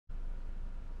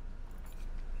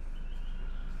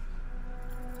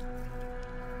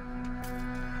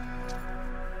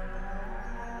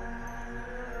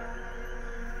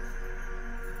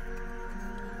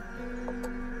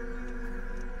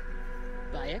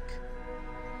Bayek.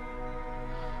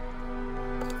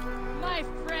 My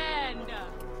friend!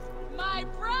 My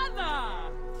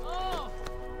brother! Oh!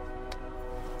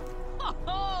 Ho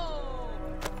ho!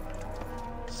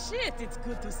 Shit, it's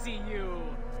good to see you.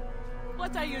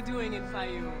 What are you doing in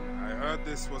Fayoum? I heard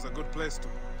this was a good place to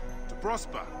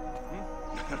prosper.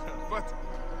 Hmm? But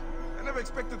I never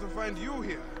expected to find you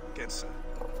here, Kensa.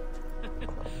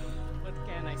 What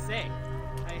can I say?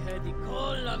 I heard the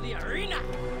call of the arena.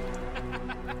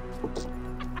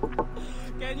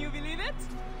 Can you believe it?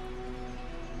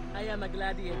 I am a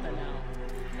gladiator now.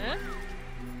 Huh?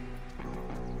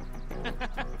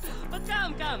 But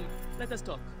come. Let us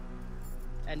talk.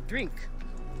 And drink.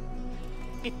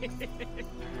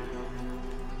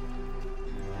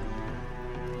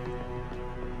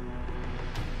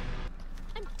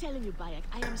 I'm telling you, Bayek,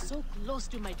 I am so close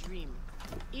to my dream.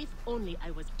 If only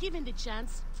I was given the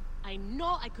chance, I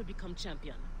know I could become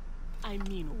champion. I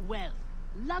mean wealth,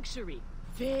 luxury,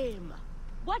 fame.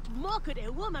 What more could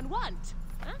a woman want?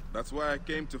 Huh? That's why I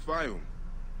came to Fayoum.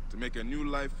 To make a new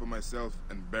life for myself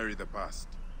and bury the past.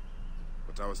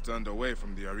 But I was turned away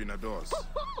from the arena doors.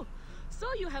 So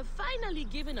you have finally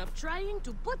given up trying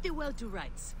to put the world to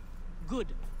rights. Good.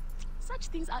 Such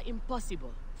things are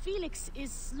impossible. Felix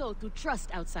is slow to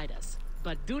trust outsiders.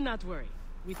 But do not worry.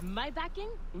 With my backing,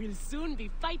 we'll soon be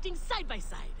fighting side by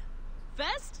side.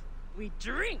 First, we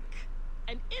drink.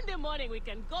 And in the morning, we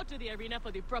can go to the arena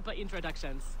for the proper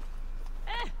introductions.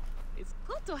 It's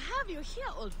good to have you here,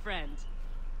 old friend.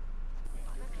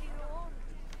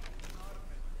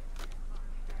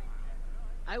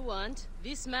 I want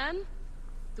this man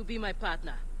to be my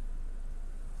partner.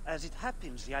 As it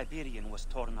happens, the Iberian was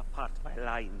torn apart by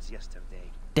lions yesterday.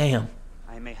 Damn.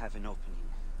 I may have an opening.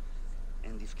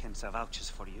 And if Kensa vouches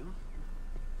for you...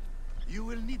 You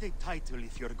will need a title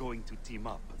if you're going to team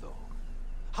up, though.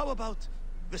 How about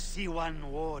the C1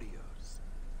 Warriors?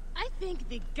 I think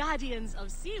the Guardians of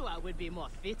Siwa would be more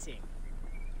fitting.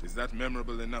 Is that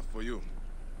memorable enough for you?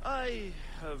 I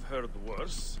have heard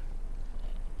worse.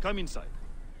 Come inside.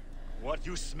 What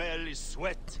you smell is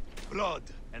sweat, blood,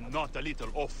 and not a little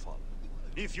offal.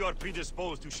 If you are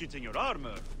predisposed to shitting your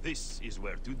armor, this is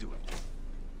where to do it.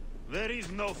 There is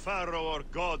no pharaoh or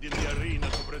god in the arena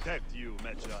to protect you,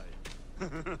 Medjay.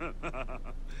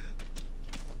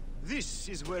 This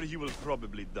is where you will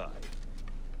probably die.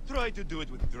 Try to do it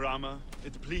with drama.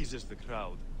 It pleases the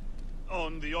crowd.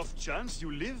 On the off chance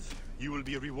you live, you will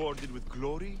be rewarded with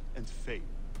glory and fame.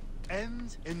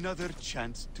 And another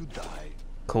chance to die.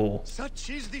 Cool. Such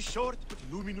is the short but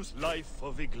luminous life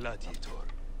of a gladiator.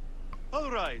 All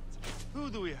right, who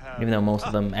do we have? Even though most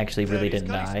of them actually really didn't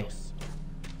die.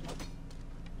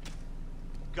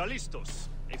 Callistos,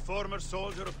 a former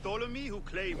soldier of Ptolemy who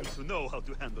claimed to know how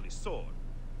to handle his sword.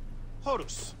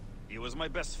 Horus, he was my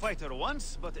best fighter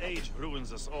once, but age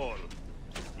ruins us all.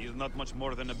 He is not much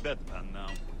more than a bedpan now.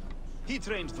 He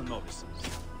trains the novices.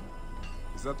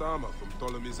 Is that armor from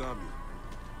Ptolemy's army?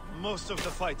 Most of the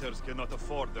fighters cannot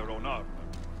afford their own armor.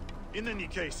 In any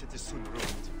case, it is soon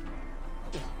ruined.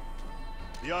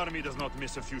 The army does not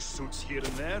miss a few suits here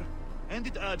and there, and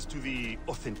it adds to the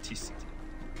authenticity.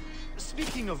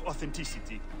 Speaking of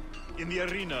authenticity, in the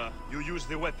arena, you use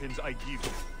the weapons I give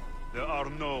you. There are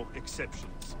no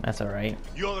exceptions. That's alright.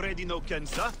 You already know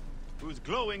Kensa, whose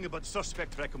glowing but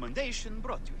suspect recommendation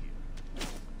brought you here.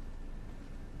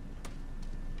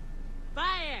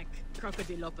 Bayek!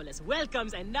 Crocodilopolis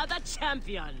welcomes another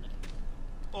champion!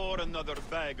 Or another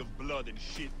bag of blood and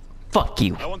shit. Fuck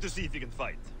you. I want to see if he can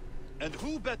fight. And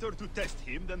who better to test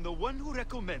him than the one who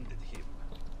recommended him?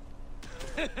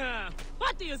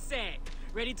 What do you say?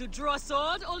 Ready to draw a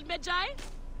sword, old Medjay?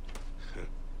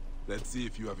 Let's see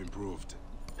if you have improved.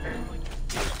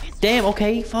 Damn,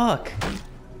 okay, fuck.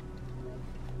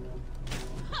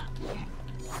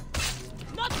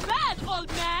 Not bad, old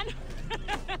man!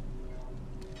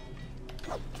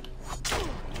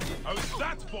 How's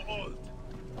that for old?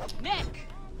 Nick,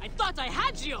 I thought I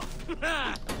had you!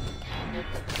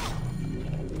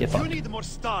 You need more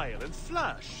style and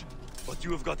flash, but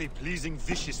you have got a pleasing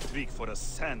vicious streak for a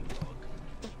sandlog.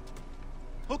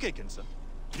 Okay, Kensa,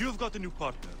 you've got a new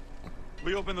partner.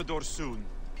 We open the door soon.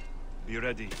 Be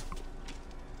ready.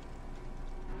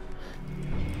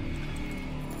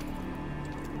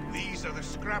 These are the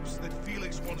scraps that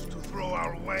Felix wants to throw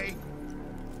our way.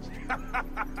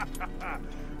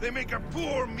 They make a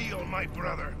poor meal, my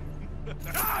brother.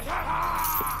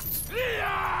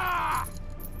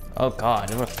 Oh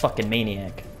god, I'm a fucking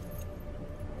maniac.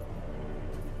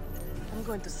 I'm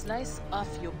going to slice off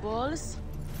your balls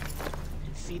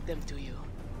and feed them to you.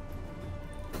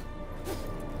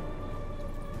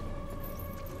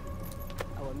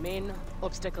 Our Our main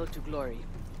obstacle to glory.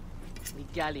 The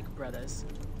Gallic brothers.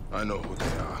 I know who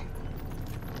they are.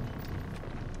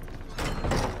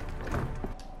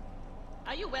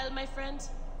 Are you well, my friend?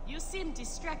 You seem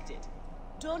distracted.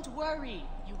 Don't worry.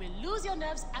 You will lose your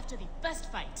nerves after the first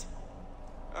fight.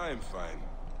 I am fine.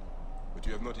 But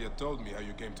you have not yet told me how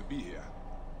you came to be here.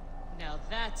 Now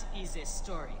that is a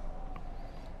story.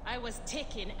 I was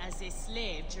taken as a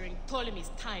slave during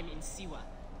Ptolemy's time in Siwa.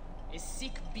 A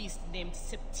sick beast named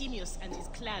Septimius and his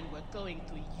clan were going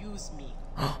to use me.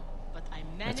 But I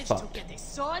managed to get a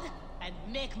sword and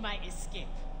make my escape.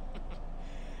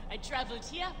 I traveled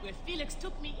here where Felix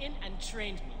took me in and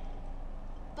trained me.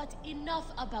 But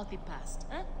enough about the past,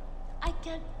 huh? I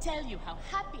can't tell you how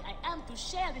happy I am to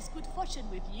share this good fortune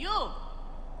with you.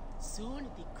 Soon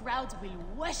the crowds will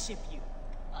worship you.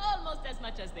 Almost as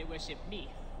much as they worship me.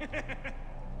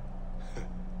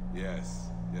 Yes,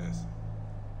 yes.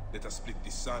 Let us split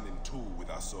the sun in two with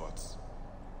our swords.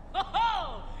 Ho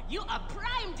ho! You are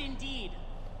primed indeed!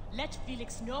 Let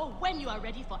Felix know when you are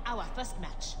ready for our first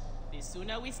match. The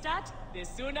sooner we start, the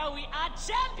sooner we are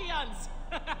champions!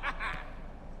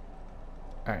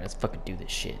 Alright, let's fucking do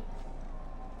this shit.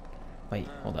 Wait,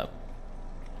 hold up.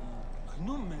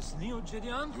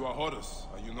 You are Horus,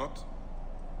 are you not?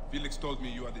 Felix told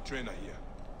me you are the trainer here.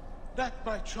 Not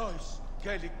my choice,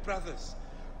 Gallic brothers.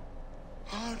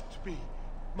 Hurt me.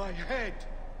 My head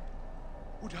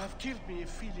would have killed me if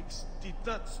Felix did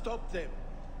not stop them.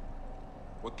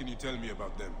 What can you tell me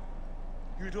about them?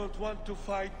 You don't want to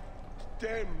fight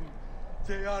them.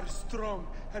 They are strong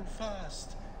and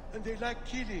fast, and they like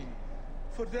killing.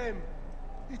 For them,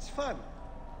 it's fun.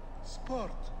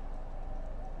 Sport.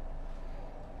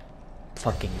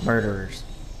 Fucking murderers.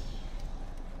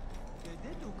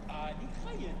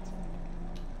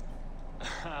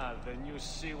 The new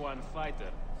C1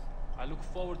 fighter. I look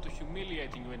forward to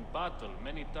humiliating you in battle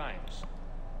many times.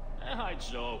 I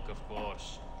joke, of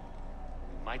course.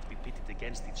 We might be pitted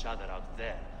against each other out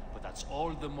there, but that's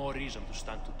all the more reason to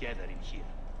stand together in here.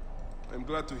 I'm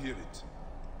glad to hear it.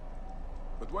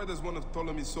 But why does one of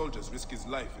Ptolemy's soldiers risk his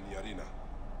life in the arena?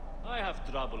 I have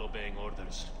trouble obeying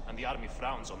orders, and the army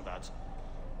frowns on that.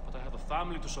 But I have a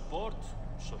family to support,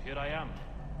 so here I am.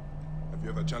 Have you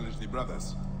ever challenged the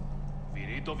brothers?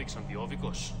 Viridovics and the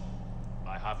Ovikos?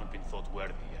 I haven't been thought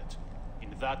worthy yet.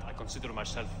 In that, I consider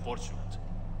myself fortunate.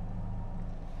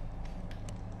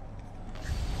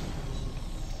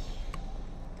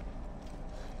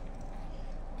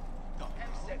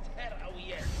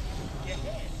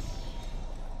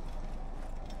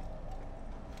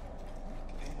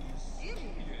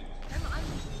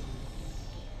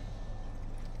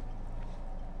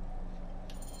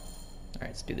 Alright,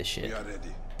 let's do this shit. We are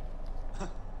ready.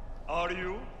 Are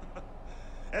you?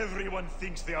 Everyone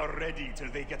thinks they are ready till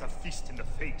they get a fist in the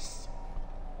face.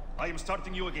 I am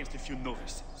starting you against a few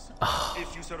novices.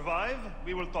 If you survive,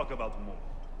 we will talk about more.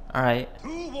 Alright.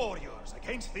 2 warriors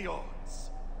against the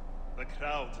odds. The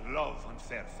crowd love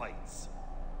unfair fights.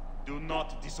 Do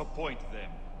not disappoint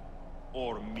them.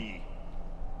 Or me.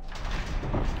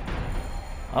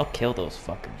 I'll kill those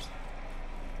fuckers.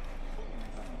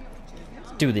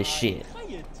 Let's do this shit.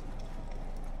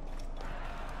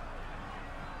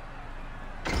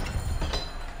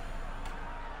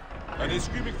 Are they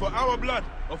screaming for our blood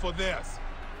or for theirs?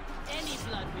 Any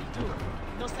blood will do.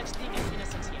 No such thing as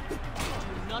innocent here.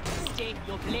 Do not mistake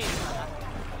your blade, brother.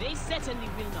 They certainly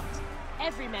will not.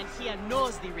 Every man here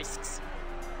knows the risks.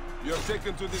 You have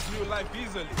taken to this new life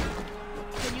easily.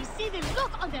 Can you see the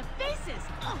look on their faces?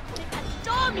 Oh, they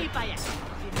adore me, Bayek.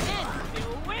 The men, the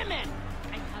women.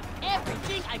 I have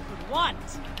everything I could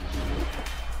want.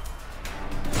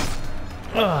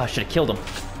 Oh, I should have killed him.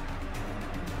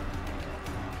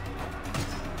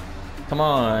 Come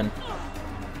on.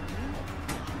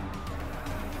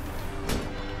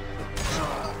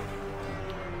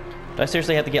 Do I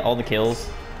seriously have to get all the kills?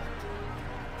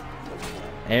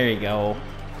 There you go.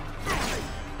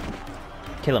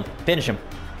 Kill him. Finish him.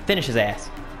 Finish his ass.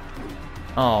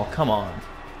 Oh, come on.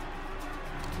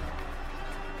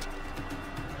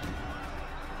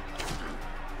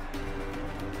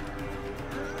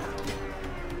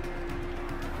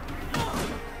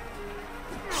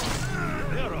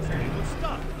 They're off to a good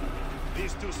start.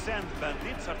 These 2 sand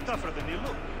bandits are tougher than they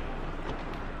look.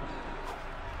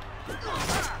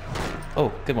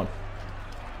 Oh, good one.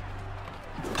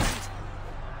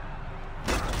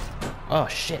 Oh,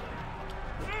 shit.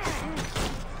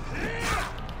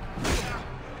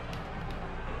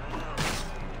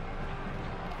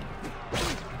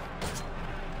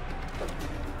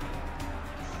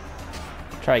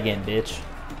 Try again, bitch.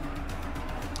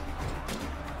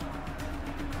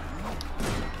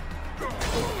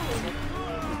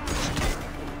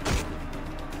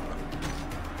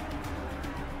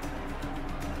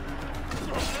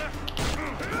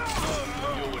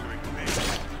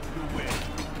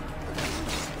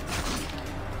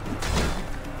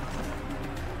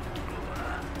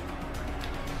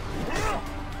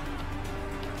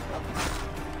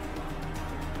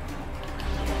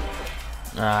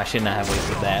 I should not have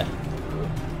wasted that.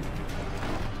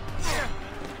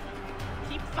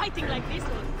 Keep fighting like this,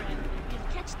 old friend.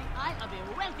 We'll catch the eye of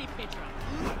a wealthy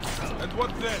patron. And what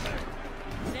then?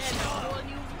 Then a whole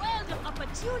new world of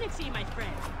opportunity, my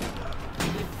friend.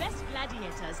 The best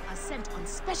gladiators are sent on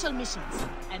special missions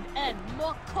and earn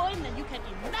more coin than you can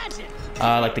imagine.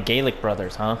 Like the Gaelic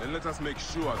brothers, huh? Then let us make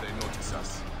sure they notice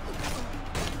us.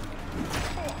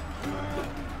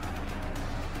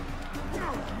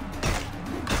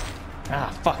 Ah,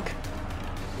 fuck.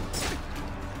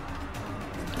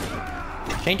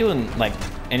 She ain't doing like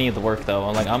any of the work though.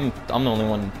 Like I'm the only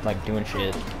one like doing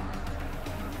shit.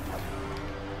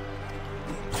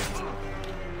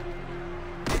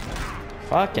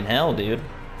 Fucking hell, dude.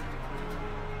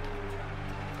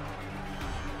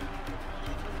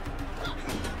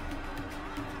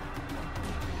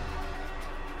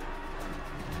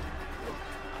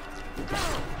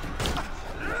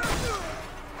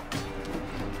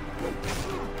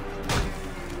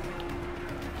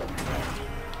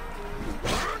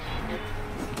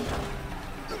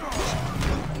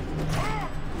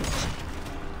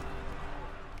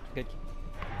 Good.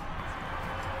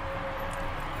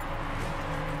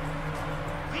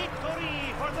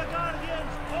 Victory for the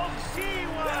Guardians of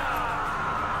Siwa!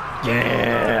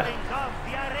 Yeah. Of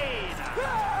the arena.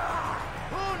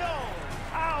 Who knows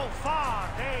how far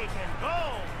they can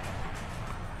go?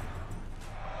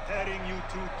 Pairing you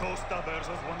two toe-stubbers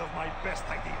was one of my best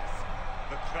ideas.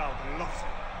 The crowd loves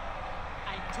it.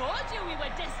 I told you we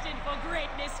were destined for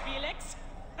greatness, Felix.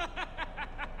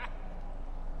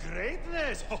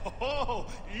 Greatness? Oh,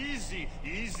 easy,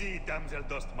 easy, damsel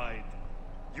dust mite.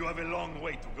 You have a long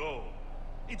way to go.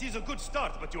 It is a good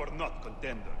start, but you are not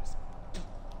contenders.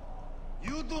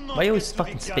 You do not Why you get always to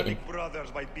fucking be spitting? Gallic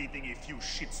brothers by beating a few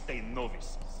shit-stained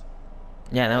novices.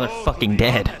 Yeah, now they're Oh, fucking to be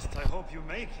dead. honest, I hope you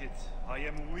make it. I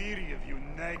am weary of you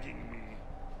nagging me.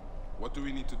 What do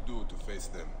we need to do to face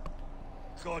them?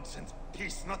 Gods and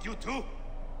peace, not you two.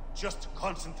 Just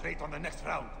concentrate on the next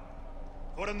round.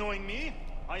 For annoying me,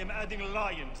 I am adding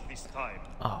lions this time.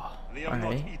 Oh, They have not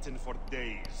alright. eaten for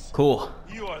days. Cool.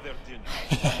 You are their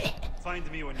dinner. Find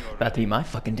me when you're About to be my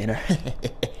fucking dinner.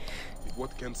 If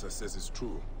what Kensa says is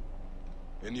true,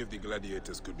 any of the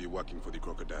gladiators could be working for the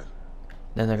Crocodile.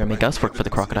 Then they're gonna make us work for the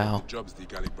Evidence here of Crocodile. The jobs the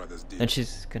Gallic brothers did. Then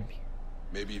she's gonna be...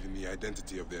 Maybe even the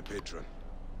identity of their patron.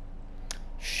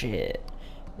 Shit.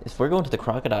 If we're going to the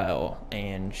Crocodile,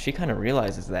 and she kind of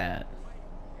realizes that,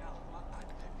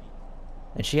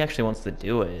 and she actually wants to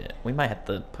do it, we might have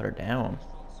to put her down.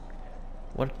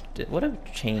 What a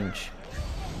change.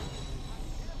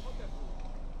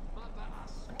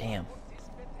 Damn.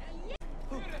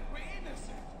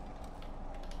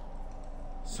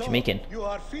 So, Jamaican. you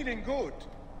are feeling good,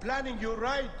 planning your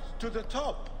ride to the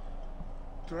top.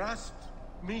 Trust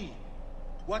me,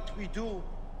 what we do,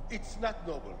 it's not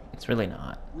noble. It's really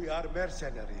not. We are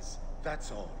mercenaries,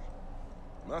 that's all.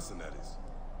 Mercenaries.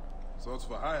 Sought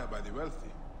for hire by the wealthy.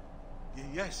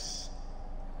 Yes,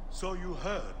 so you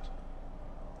heard.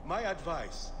 My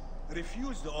advice,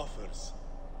 refuse the offers.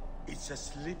 It's a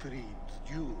slippery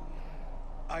dune.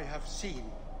 I have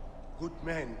seen good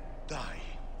men die.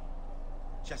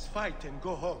 Just fight and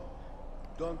go home.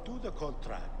 Don't do the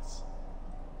contracts.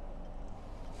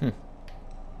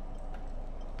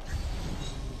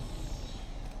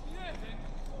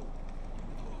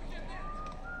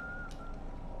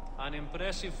 An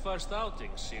impressive first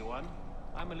outing, C1.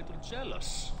 I'm a little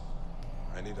jealous.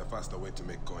 I need a faster way to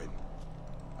make coin.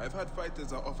 I've had fighters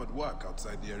that offered work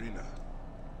outside the arena.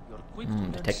 You're quick to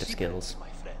learn detective secrets, skills. my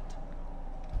friend.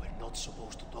 We're not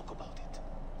supposed to talk about it.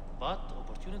 But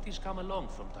opportunities come along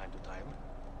from time to time.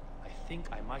 I think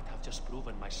I might have just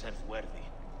proven myself worthy.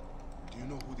 Do you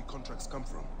know who the contracts come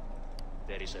from?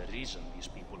 There is a reason these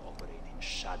people operate in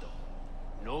shadow.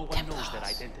 No one knows their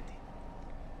identity.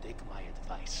 Take my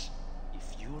advice.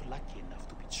 If you're lucky enough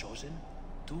to be chosen,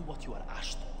 do what you are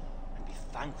asked to, and be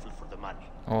thankful for the money.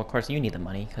 Well, of course you need the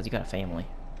money, because you got a family.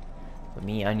 But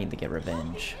me, I need to get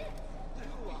revenge.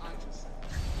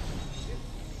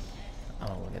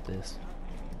 Oh, look at this.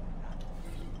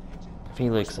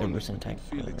 Felix Emerson Tech.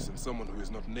 Felix and someone who is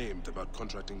not named about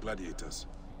contracting gladiators.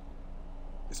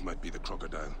 This might be the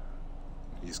Crocodile.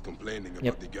 He's complaining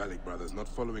about the Gallic brothers not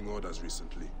following orders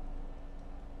recently.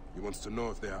 He wants to know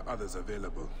if there are others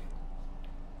available.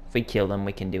 If we kill them,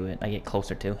 we can do it. I get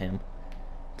closer to him.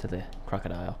 To the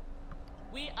Crocodile.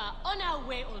 We are on our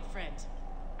way, old friend.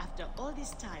 After all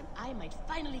this time, I might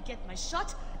finally get my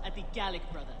shot at the Gallic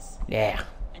brothers. Yeah.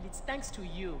 And it's thanks to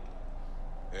you.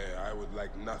 I would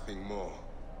like nothing more.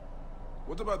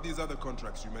 What about these other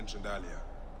contracts you mentioned earlier?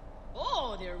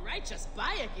 Oh, the righteous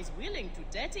Bayek is willing to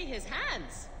dirty his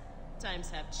hands. Times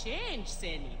have changed,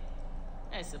 Seni.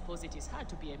 I suppose it is hard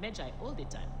to be a Magi all the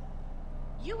time.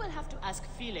 You will have to ask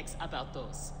Felix about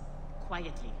those.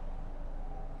 Quietly.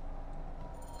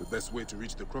 The best way to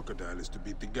reach the Crocodile is to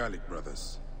beat the Gallic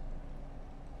brothers.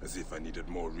 As if I needed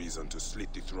more reason to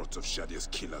slit the throats of Shadia's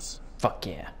killers. Fuck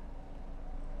yeah.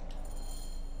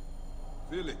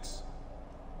 Felix,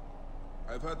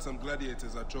 I've heard some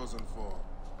gladiators are chosen for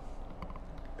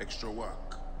extra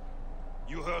work.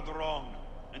 You heard wrong.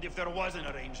 And if there was an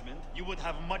arrangement, you would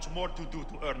have much more to do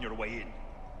to earn your way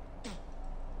in.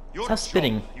 Your Stop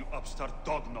spitting. job, you upstart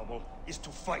dog noble, is to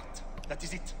fight. That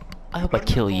is it. I hope I Earn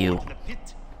kill your you. gold in the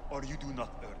pit, or you do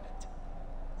not earn it.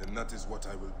 Then that is what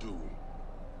I will do.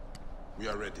 We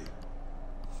are ready.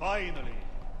 Finally.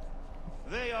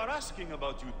 They are asking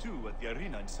about you too at the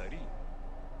arena in Cyrene.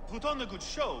 Put on a good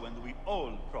show and we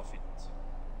all profit.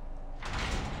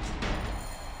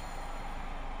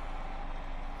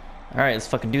 Alright, let's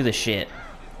fucking do this shit.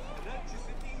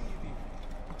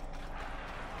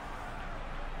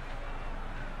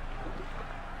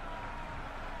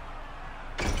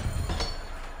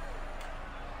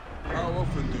 How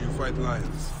often do you fight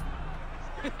lions?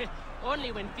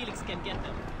 Only when Felix can get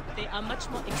them. They are much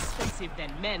more expensive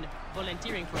than men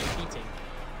volunteering for a beating.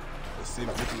 There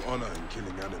seems little honor in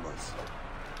killing animals.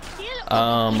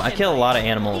 I kill a lot of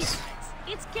animals.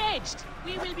 It's caged.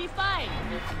 We will be fine.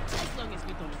 As long as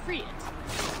we don't free it.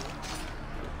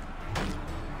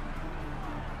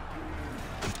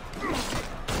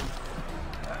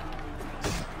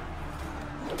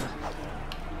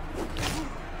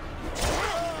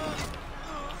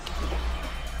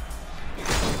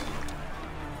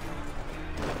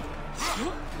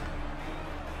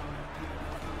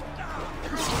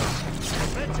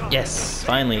 Yes,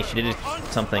 finally, she did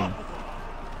something.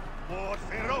 More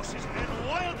ferocious than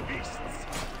wild beasts.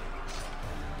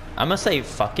 I'm gonna say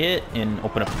fuck it and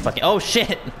open up the fucking. Oh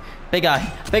shit! Big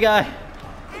guy, big guy.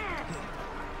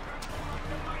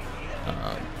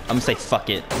 I'm gonna say fuck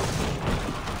it.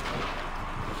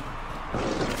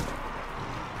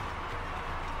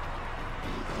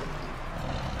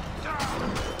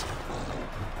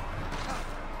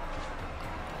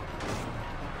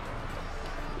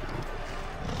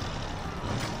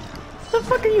 What the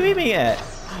fuck are you aiming at?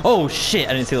 Oh shit,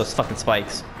 I didn't see those fucking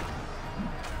spikes.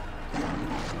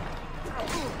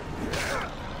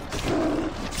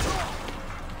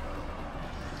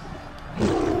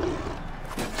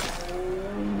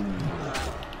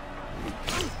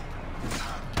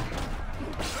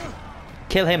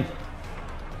 Kill him.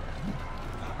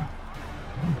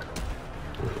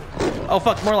 Oh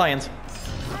fuck, more lions.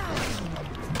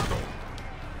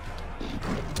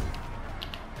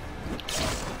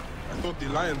 I thought the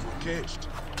lions were caged.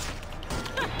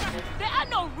 There are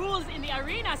no rules in the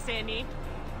arena, Seni.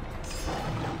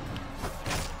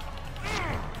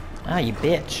 Ah, you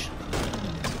bitch.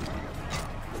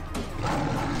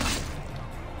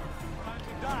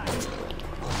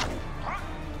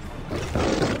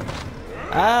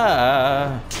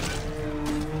 Ah,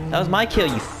 that was my kill,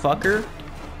 you fucker.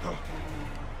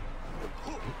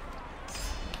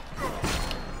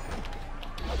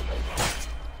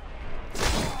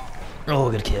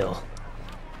 Oh, good kill.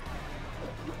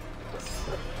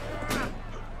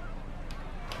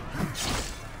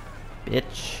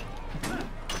 Bitch.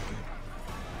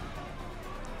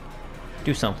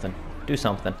 Do something. Do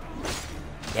something.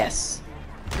 Yes.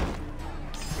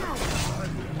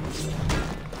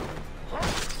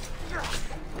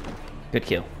 Good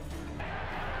kill.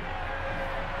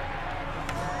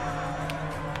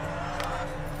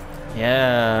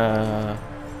 Yeah.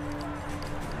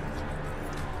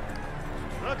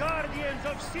 The Guardians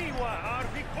of Siwa are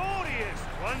victorious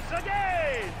once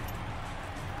again!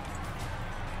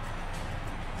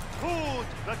 Good,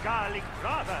 the Gallic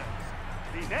brothers.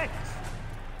 The next.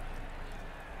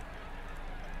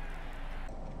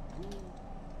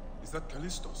 Is that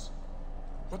Callistos?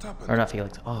 What happened? Or not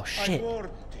Felix. Oh I shit. warned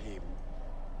him.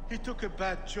 He took a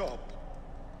bad job.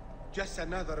 Just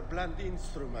another blunt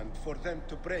instrument for them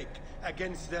to break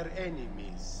against their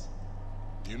enemies.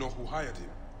 Do you know who hired him?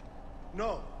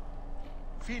 No.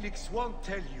 Felix won't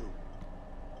tell you.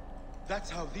 That's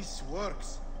how this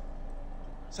works.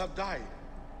 Some die.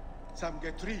 Some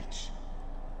get rich.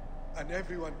 And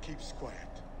everyone keeps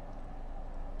quiet.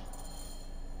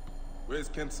 Where's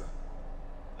Kensa?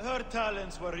 Her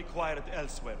talents were required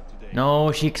elsewhere today.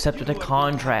 No, she accepted a You are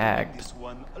contract. doing this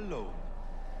one alone.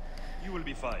 You will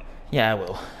be fine. Yeah, I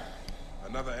will.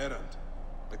 Another errand.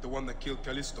 Like the one that killed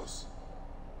Callistos.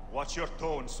 Watch your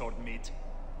tone, sword meat.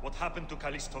 What happened to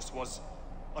Callistos was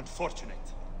unfortunate.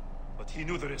 but he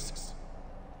knew the risks.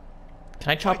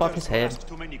 Can I chop off his head? Fighters who ask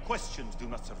too many questions do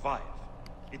not survive.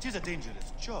 It is a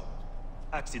dangerous job.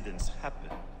 Accidents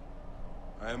happen.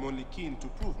 I am only keen to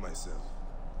prove myself.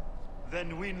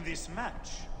 Then win this match.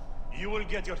 You will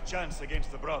get your chance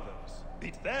against the brothers.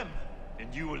 Beat them,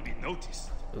 and you will be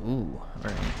noticed. Ooh,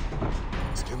 alright.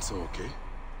 Is Kenzo okay?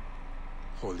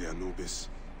 Holy Anubis.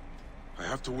 I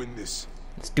have to win this.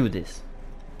 Let's do this.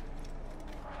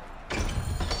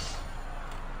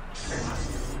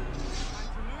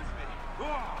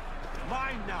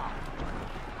 Mine now.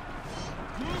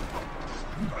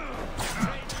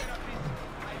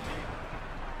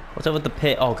 What's up with the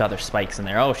pit? Oh god, there's spikes in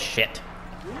there. Oh shit.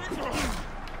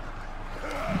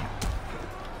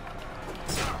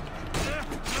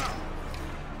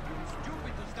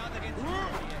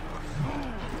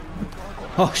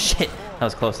 Oh shit, that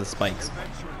was close to spikes.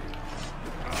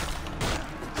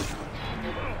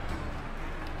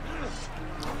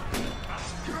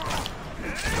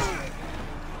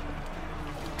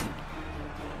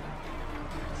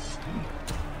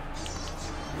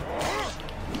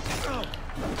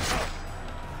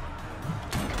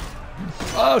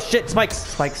 Oh shit, spikes,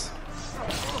 spikes.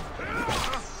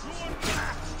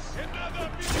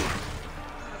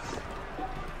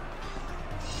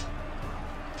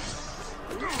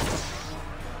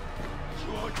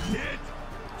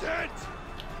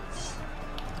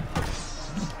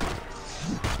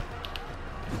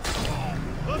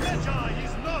 The Magi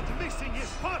is not missing his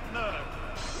partner.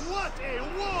 What a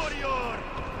warrior!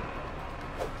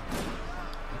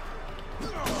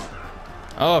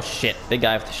 Oh shit, big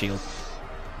guy with the shield.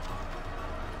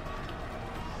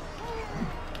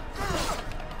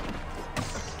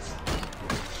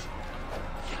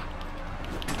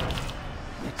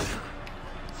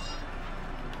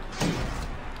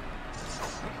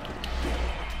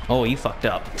 Oh, you fucked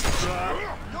up.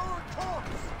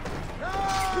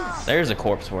 There's a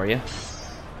corpse for you.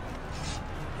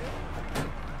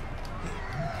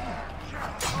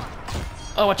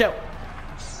 Oh, watch out.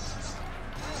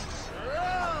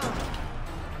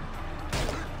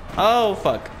 Oh,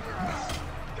 fuck.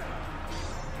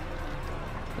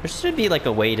 There should be like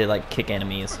a way to like kick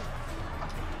enemies.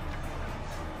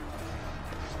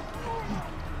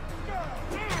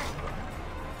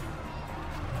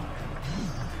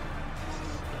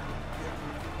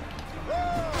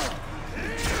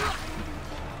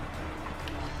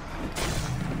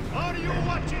 Are you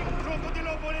watching,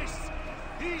 Crocodile?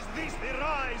 Is this the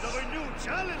rise of a new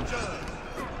challenger?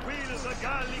 Will the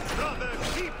Gallic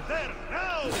brothers keep their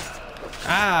ground?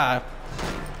 Ah.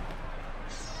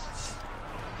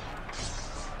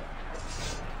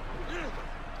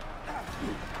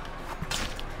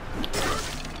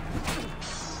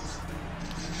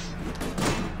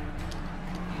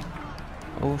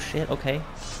 Oh shit, okay.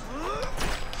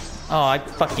 Oh, I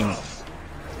fucking...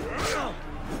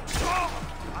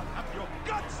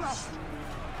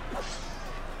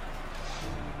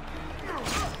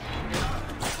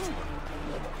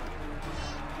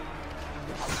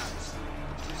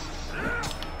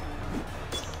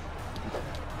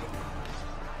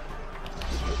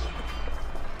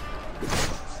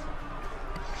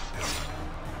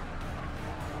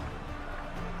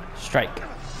 Strike.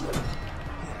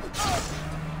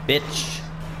 Bitch.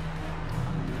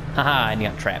 Haha, and you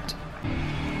got trapped.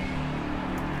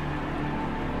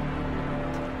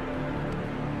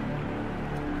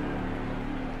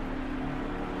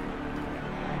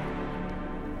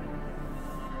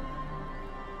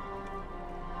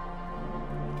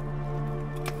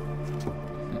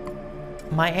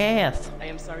 My ass. I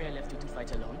am sorry I left you to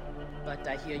fight alone, but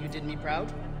I hear you did me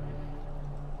proud.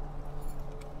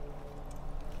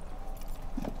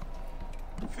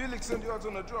 Felix sent you out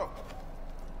on a job.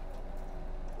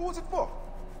 Who was it for?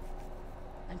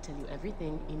 I'll tell you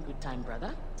everything in good time,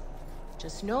 brother.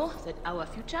 Just know that our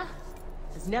future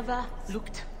has never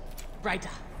looked brighter.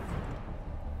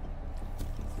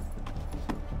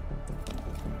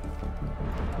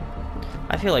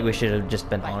 I feel like we should have just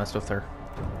been honest with her.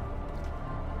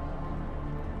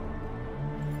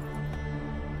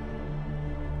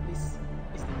 This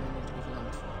is the moment we've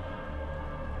longed for.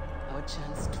 Our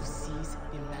chance to seize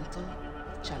the mantle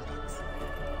of champions.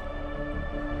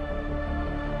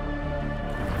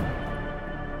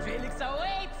 Felix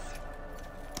awaits!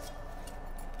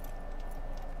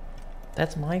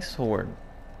 That's my sword.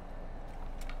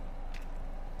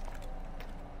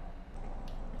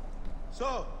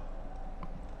 So,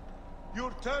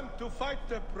 your turn to fight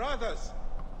the brothers.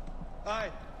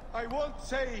 I won't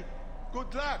say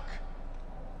good luck.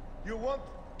 You won't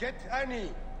get any.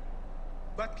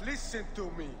 But listen to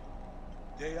me.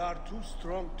 They are too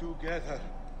strong together.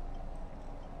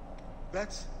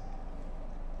 That's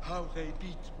how they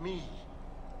beat me.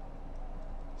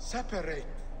 Separate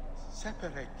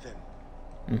them.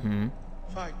 Mm-hmm.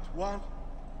 Fight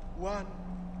one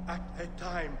at a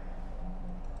time,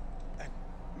 and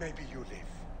maybe you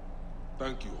live.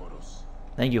 Thank you, Horus.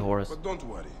 Thank you, Horus. But don't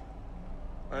worry.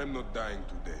 I am not dying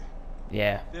today.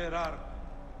 Yeah. There are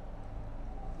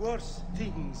worse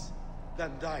things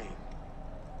than dying.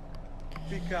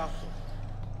 Be careful.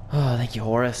 Oh, thank you,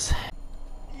 Horus.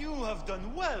 You have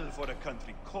done well for a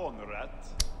country corner rat.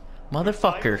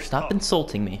 Motherfucker, stop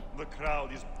insulting me. The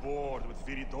crowd is bored with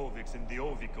Viridovics and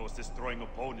Diovikos destroying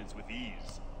opponents with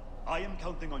ease. I am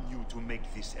counting on you to make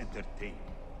this entertaining.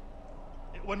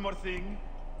 One more thing.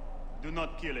 Do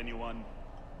not kill anyone.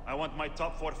 I want my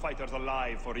top 4 fighters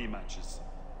alive for rematches.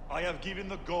 I have given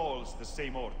the Gauls the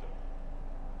same order.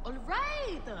 All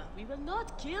right, we will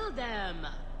not kill them.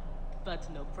 But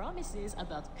no promises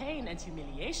about pain and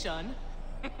humiliation.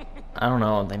 I don't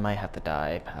know, they might have to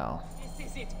die, pal. This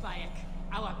is it, Bayek.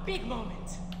 Our big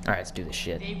moment. Alright, let's do this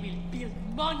shit. They will build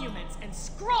monuments and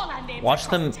scroll our names. Watch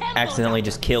them across accidentally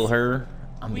temples. just kill her.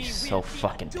 I'm gonna We be will so be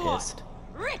fucking adored, pissed.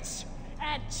 Rich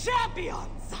and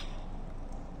champions.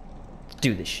 Let's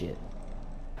do this shit.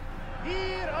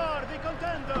 Here are the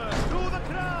contenders to the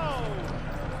crown.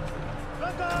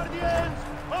 The Guardians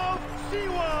of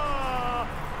Siwa.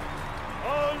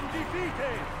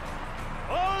 Undefeated.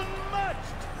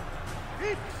 Unmatched.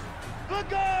 It's the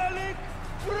Gallic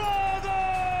Brothers!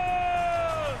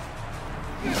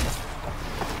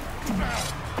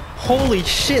 Holy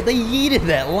shit, they yeeted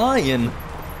that lion!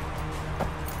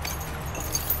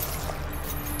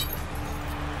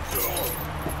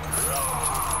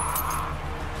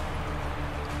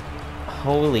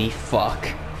 Holy fuck.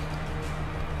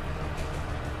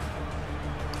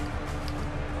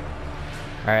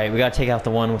 Alright, we gotta take out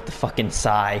the one with the fucking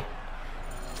sigh.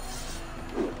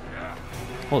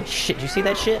 Holy shit, did you see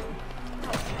that shit?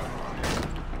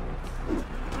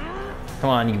 Come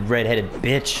on, you red-headed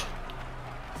bitch.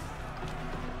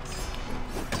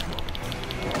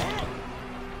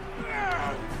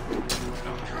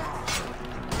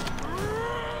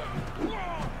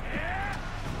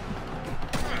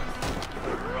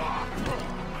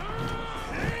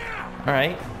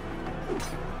 Alright.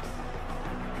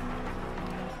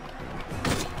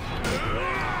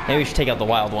 Maybe we should take out the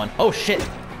wild one. Oh shit!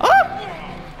 Ah!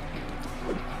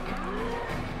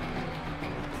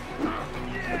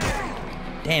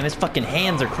 Damn, his fucking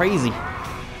hands are crazy.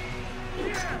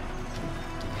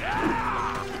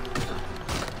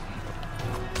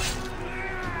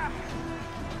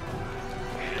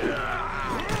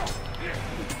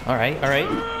 Alright, alright.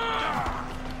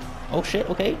 Oh shit,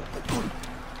 okay.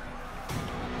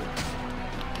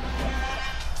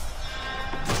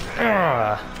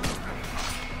 Ugh.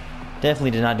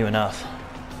 Definitely did not do enough.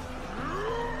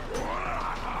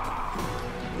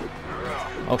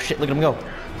 Oh shit, look at him go.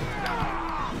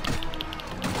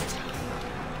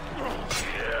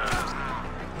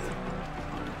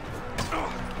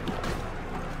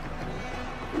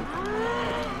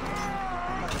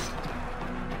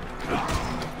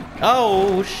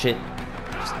 Oh shit.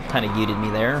 Just kind of yeeted me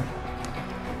there.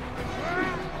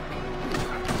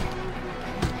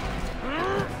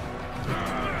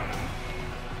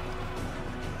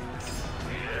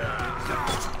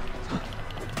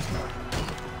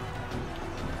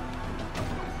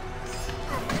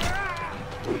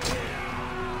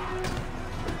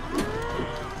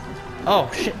 Oh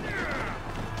shit.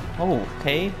 Oh,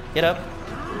 okay. Get up.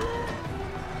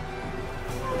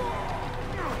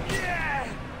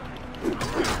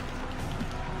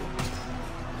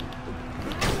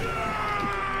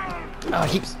 Oh,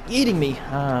 he keeps eating me.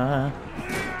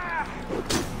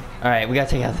 Alright, we gotta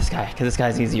take out this guy, because this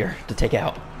guy's easier to take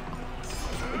out.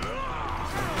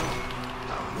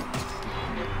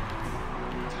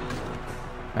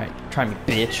 Alright, try me,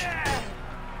 bitch.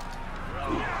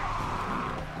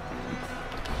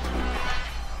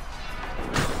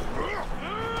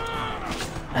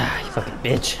 Ah, you fucking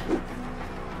bitch.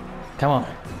 Come on.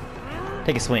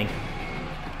 Take a swing.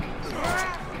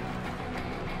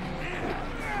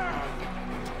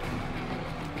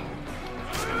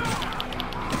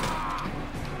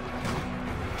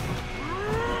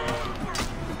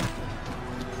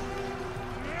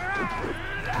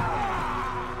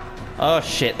 Oh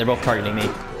shit, they're both targeting me.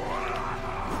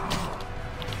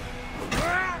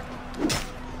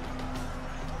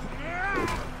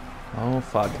 Oh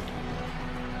fuck.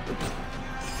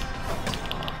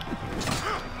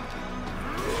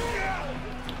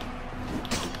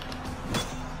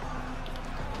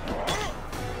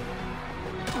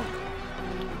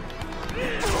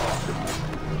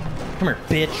 Come here,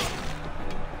 bitch.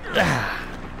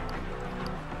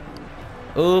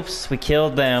 Oops, we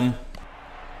killed them.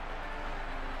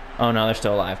 Oh no, they're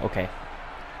still alive. Okay.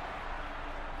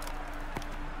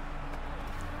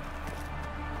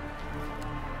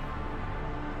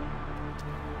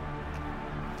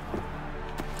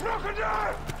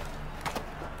 Crocodile!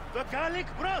 The Gallic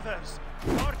brothers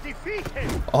are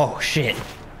defeated! Oh shit.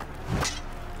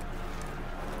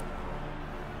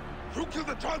 You killed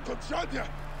the child called Shadia.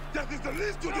 That is the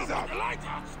least you deserve.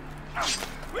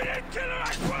 We didn't kill her,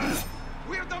 I swear!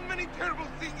 We have done many terrible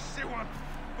things, Siwan,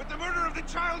 but the murder of the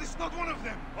child is not one of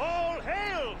them. All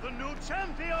hail the new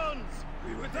champions!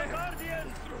 We were The there.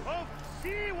 guardians of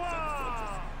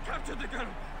Siwa! Capture the girl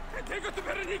and take her to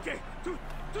Berenike, to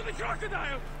the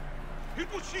crocodile. It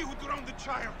was she who drowned the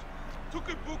child, took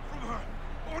a book from her,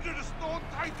 ordered a stone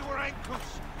tied to her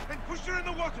ankles, and pushed her in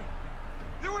the water.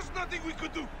 There was nothing we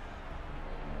could do.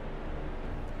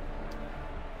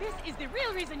 This is the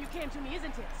real reason you came to me,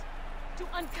 isn't it? To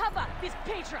uncover this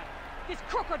patron, this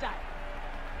crocodile.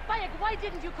 Bayek, why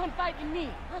didn't you confide in me?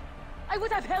 Huh? I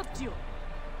would have helped you.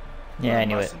 Yeah, I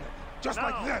knew it. Just No.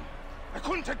 like them. I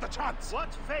couldn't take the chance.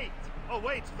 What fate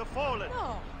awaits the fallen?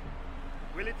 No,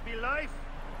 Will it be life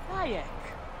Bayek,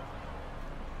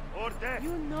 or death?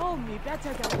 you know me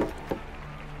better than...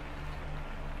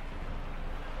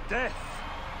 Death!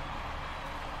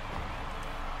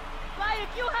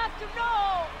 Bayek, you have to know!